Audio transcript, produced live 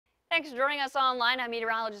Thanks for joining us online. I'm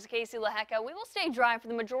meteorologist Casey LaHecca. We will stay dry for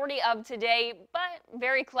the majority of today, but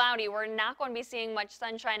very cloudy. We're not going to be seeing much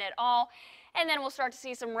sunshine at all. And then we'll start to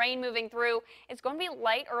see some rain moving through. It's going to be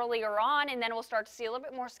light earlier on, and then we'll start to see a little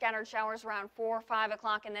bit more scattered showers around 4 or 5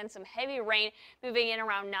 o'clock, and then some heavy rain moving in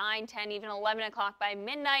around 9, 10, even 11 o'clock by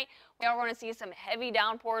midnight. We are going to see some heavy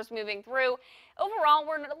downpours moving through. Overall,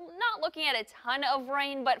 we're not looking at a ton of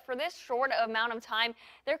rain, but for this short amount of time,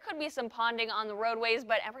 there could be some ponding on the roadways,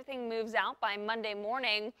 but everything moves out by Monday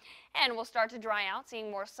morning, and we'll start to dry out,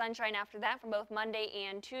 seeing more sunshine after that for both Monday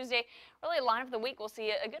and Tuesday. Really, a lot of the week, we'll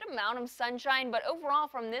see a good amount of sunshine, but overall,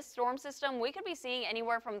 from this storm system, we could be seeing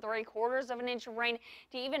anywhere from 3/4 of an inch of rain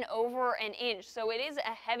to even over an inch. So it is a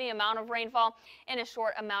heavy amount of rainfall in a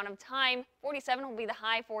short amount of time. 47 will be the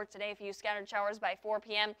high for today, a few scattered showers by 4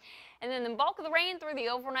 p.m. And then the bulk of the rain through the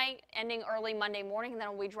overnight, ending early Monday morning, and then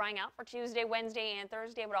we'll be drying out for Tuesday, Wednesday, and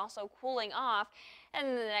Thursday, but also cooling off. And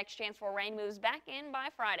then the next chance for rain moves back in by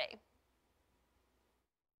Friday.